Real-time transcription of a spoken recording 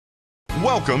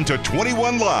Welcome to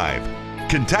 21 Live,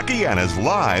 Kentuckiana's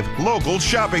live local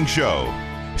shopping show.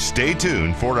 Stay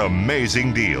tuned for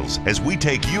amazing deals as we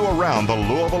take you around the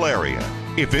Louisville area.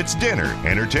 If it's dinner,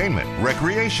 entertainment,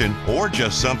 recreation, or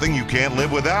just something you can't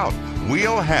live without,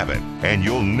 we'll have it, and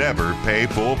you'll never pay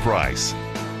full price.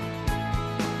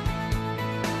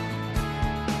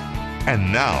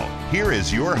 And now, here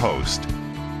is your host.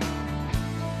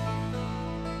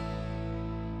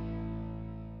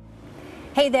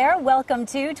 Hey there, welcome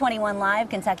to 21 Live,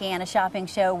 Kentuckiana Shopping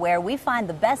Show, where we find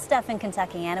the best stuff in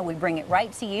Kentuckiana. We bring it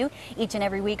right to you. Each and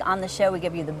every week on the show, we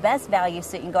give you the best value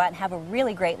so you can go out and have a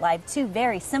really great life. Two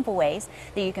very simple ways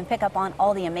that you can pick up on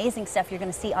all the amazing stuff you're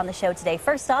going to see on the show today.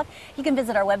 First off, you can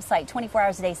visit our website 24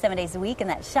 hours a day, 7 days a week, and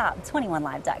that's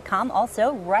shop21live.com.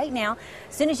 Also, right now,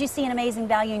 as soon as you see an amazing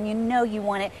value and you know you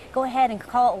want it, go ahead and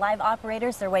call live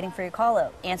operators. They're waiting for your call.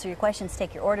 They'll answer your questions,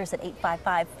 take your orders at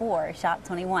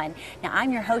 855-4-SHOP21. Now,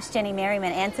 I'm your host, Jenny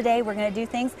Merriman, and today we're going to do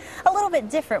things a little bit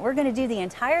different. We're going to do the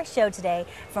entire show today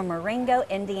from Marengo,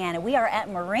 Indiana. We are at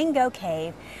Marengo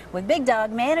Cave with Big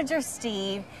Dog Manager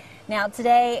Steve. Now,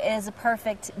 today is a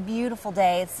perfect, beautiful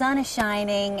day. The sun is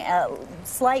shining, a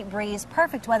slight breeze,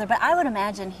 perfect weather, but I would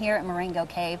imagine here at Marengo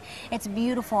Cave, it's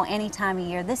beautiful any time of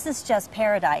year. This is just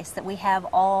paradise that we have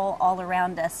all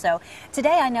around us. So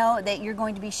today I know that you're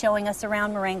going to be showing us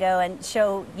around Marengo and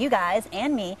show you guys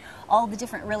and me all the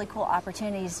different really cool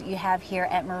opportunities you have here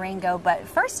at Marengo. But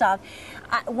first off,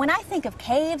 when I think of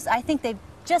caves, I think they've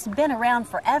just been around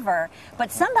forever,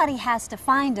 but somebody has to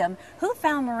find them. Who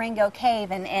found Marengo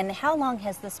Cave, and how long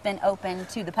has this been open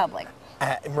to the public?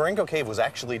 Marengo Cave was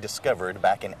actually discovered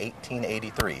back in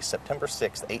 1883, September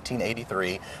 6th,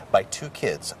 1883, by two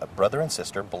kids, a brother and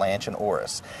sister, Blanche and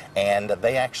Oris. And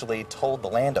they actually told the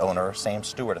landowner, Sam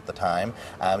Stewart at the time.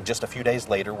 Just a few days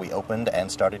later, we opened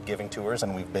and started giving tours,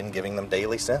 and we've been giving them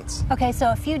daily since. Okay, so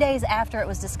a few days after it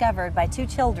was discovered by two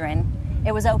children,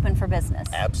 it was open for business.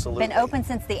 Absolutely. Been open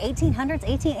since the 1800s,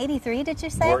 1883, did you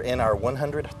say? We're in our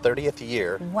 130th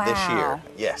year this year.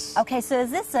 Yes. Okay, so is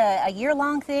this a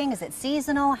year-long thing? Is it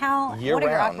seasonal? What are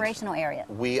your operational areas?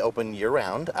 We open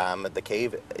year-round. The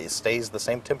cave stays the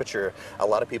same temperature. A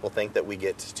lot of people think that we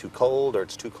get too cold or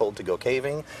it's too cold to go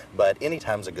caving, but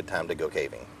anytime's a good time to go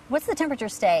caving. What's the temperature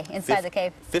stay inside the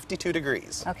cave? 52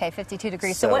 degrees. Okay, 52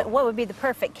 degrees. So what would be the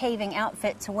perfect caving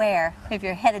outfit to wear if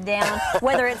you're headed down?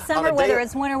 Whether it's summer, whether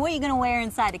it's winter, what are you going to wear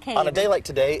inside a cave? On a day like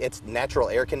today, it's natural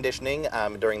air conditioning.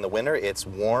 During the winter, it's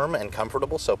warm and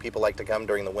comfortable, so people like to come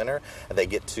during the winter. They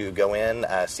get to go in,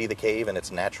 see the cave in its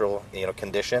natural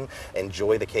condition,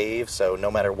 enjoy the cave. So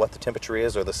no matter what the temperature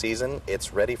is or the season,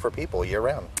 it's ready for people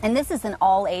year-round. And this is an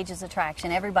all-ages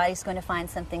attraction. Everybody's going to find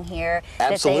something here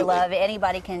Absolutely. that they love.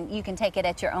 Anybody you can take it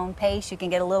at your own pace. You can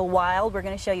get a little wild. We're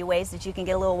going to show you ways that you can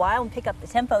get a little wild and pick up the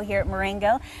tempo here at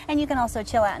Marengo. And you can also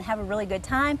chill out and have a really good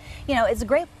time. You know, it's a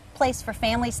great place for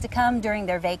families to come during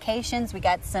their vacations. We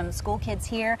got some school kids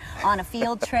here on a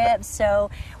field trip.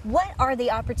 So what are the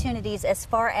opportunities as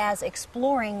far as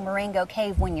exploring Marengo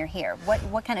Cave when you're here?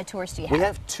 What kind of tours do you have? We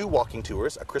have two walking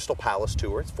tours, a Crystal Palace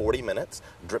tour, it's 40 minutes,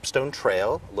 Dripstone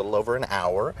Trail, a little over an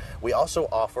hour. We also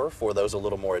offer, for those a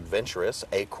little more adventurous,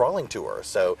 a crawling tour.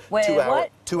 So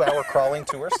two-hour crawling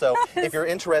tour. So if you're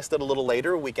interested a little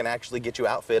later, we can actually get you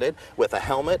outfitted with a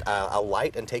helmet, a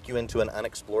light, and take you into an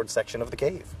unexplored section of the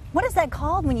cave. What is that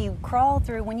called when you crawl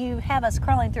through, when you have us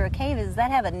crawling through a cave? Does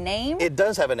that have a name? It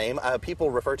does have a name.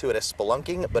 People refer to it as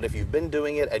spelunking, but if you've been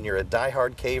doing it and you're a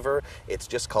diehard caver, it's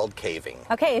just called caving.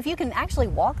 Okay, if you can actually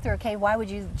walk through a cave, why would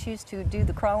you choose to do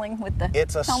the crawling with the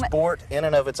It's a helmet? Sport in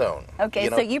and of its own. Okay,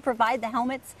 so you provide the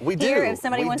helmets we here do. if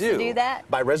somebody wants to do that?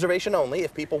 By reservation only.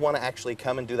 If people want to actually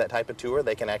come and do that type of tour,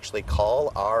 they can actually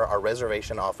call our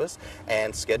reservation office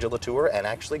and schedule a tour and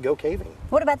actually go caving.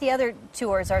 What about the other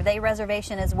tours? Are they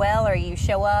reservation as well, or you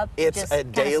show up? It's a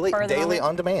daily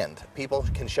on demand. People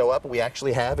can show up. We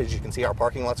actually have, as you can see, our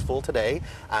parking lot's full today.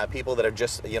 People that are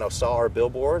just, saw our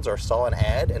billboards or saw an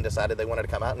ad and decided they wanted to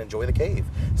come out and enjoy the cave.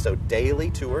 So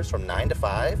daily tours from 9 to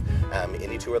 5,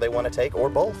 any tour they want to take, or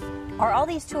both. Are all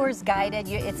these tours guided?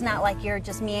 It's not like you're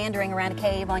just meandering around a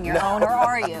cave on your own, or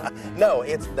are you? No,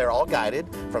 they're all guided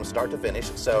from start to finish.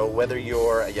 So whether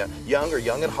you're young or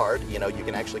young at heart, you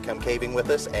can actually come caving with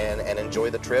us and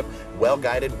enjoy the trip.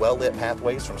 Well-guided, well-lit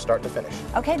pathways from start to finish.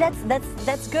 Okay,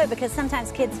 that's good, because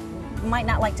sometimes kids might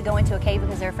not like to go into a cave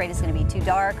because they're afraid it's going to be too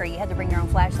dark, or you had to bring your own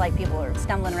flashlight, people are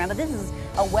stumbling around. But this is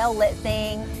a well-lit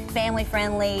thing,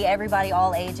 family-friendly, everybody,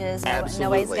 all ages. Absolutely.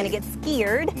 Nobody's going to get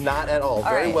scared. Not at all.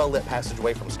 Very right. well-lit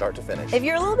passageway from start to finish. If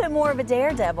you're a little bit more of a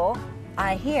daredevil,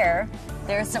 I hear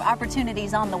There's some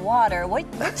opportunities on the water. What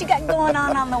you got going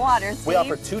on the water, Steve? We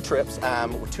offer 2 trips,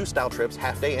 2 style trips,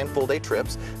 half-day and full-day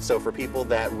trips. So for people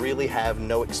that really have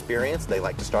no experience, they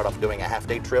like to start off doing a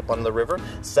half-day trip on the river.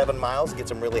 7 miles gets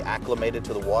them really acclimated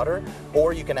to the water.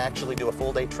 Or you can actually do a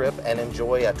full-day trip and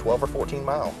enjoy a 12 or 14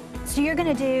 mile. So you're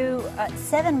going to do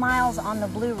 7 miles on the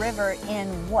Blue River in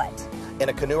what? In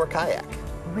a canoe or kayak.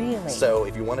 Really? So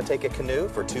if you want to take a canoe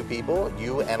for 2 people,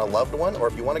 you and a loved one, or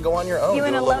if you want to go on your own, you do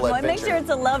and a loved little one. adventure. Make sure it's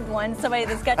a loved one, somebody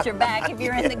that's got your back if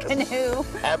you're Yes. in the canoe.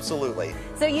 Absolutely.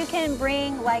 So you can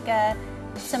bring like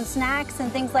some snacks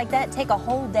and things like that, take a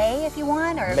whole day if you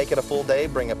want, or Make it a full day,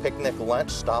 bring a picnic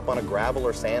lunch, stop on a gravel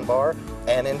or sandbar,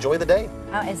 and enjoy the day.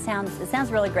 Oh, it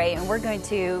sounds really great, and we're going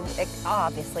to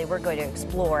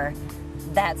explore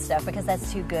that stuff because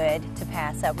that's too good to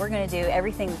pass up. We're going to do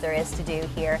everything that there is to do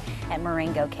here at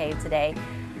Marengo Cave today.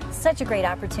 Such a great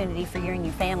opportunity for you and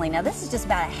your family. Now, this is just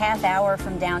about a half hour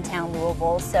from downtown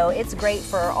Louisville, so it's great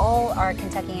for all our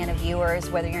Kentuckiana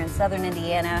viewers, whether you're in southern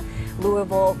Indiana,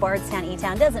 Louisville, Bardstown,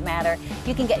 E-Town, doesn't matter.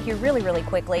 You can get here really, really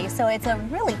quickly. So it's a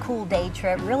really cool day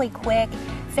trip, really quick,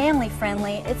 family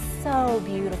friendly. It's so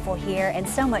beautiful here and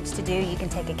so much to do. You can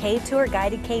take a cave tour,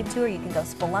 guided cave tour. You can go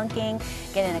spelunking,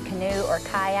 get in a canoe or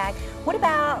kayak. What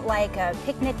about like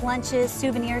picnic lunches,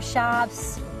 souvenir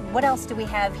shops? What else do we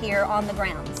have here on the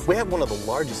grounds? We have one of the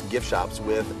largest gift shops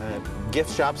with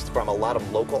gift shops from a lot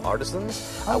of local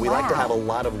artisans. Oh, we wow. like to have a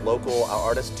lot of local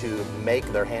artists to make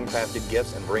their handcrafted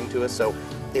gifts and bring to us. So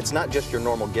it's not just your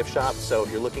normal gift shop. So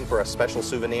if you're looking for a special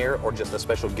souvenir or just a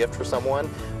special gift for someone,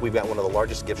 we've got one of the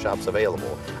largest gift shops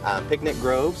available. Picnic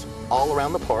groves all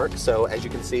around the park. So as you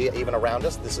can see, even around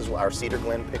us, this is our Cedar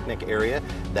Glen picnic area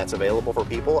that's available for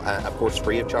people. Of course,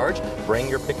 free of charge. Bring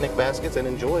your picnic baskets and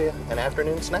enjoy an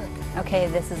afternoon snack. Okay,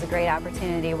 this is a great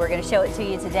opportunity. We're going to show it to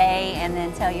you today and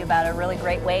then tell you about a really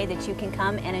great way that you can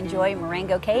come and enjoy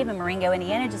Marengo Cave in Marengo,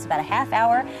 Indiana, just about a half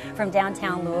hour from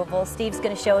downtown Louisville. Steve's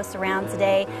going to show us around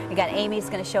today. We got Amy's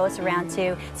going to show us around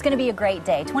too. It's going to be a great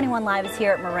day. 21 Live is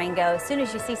here at Marengo. As soon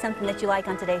as you see something that you like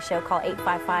on today's show, call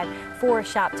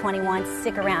 855-4SHOP-21.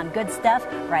 Stick around. Good stuff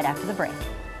right after the break.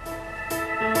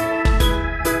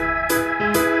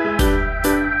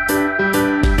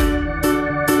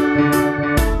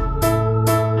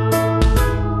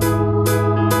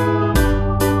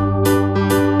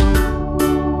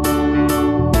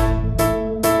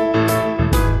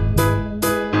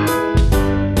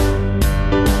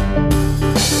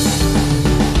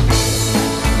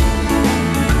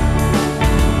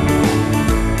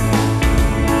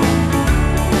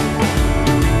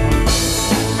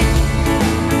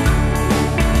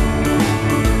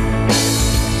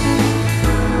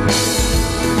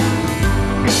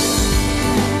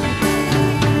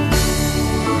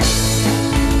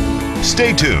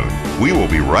 Stay tuned. We will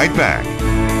be right back.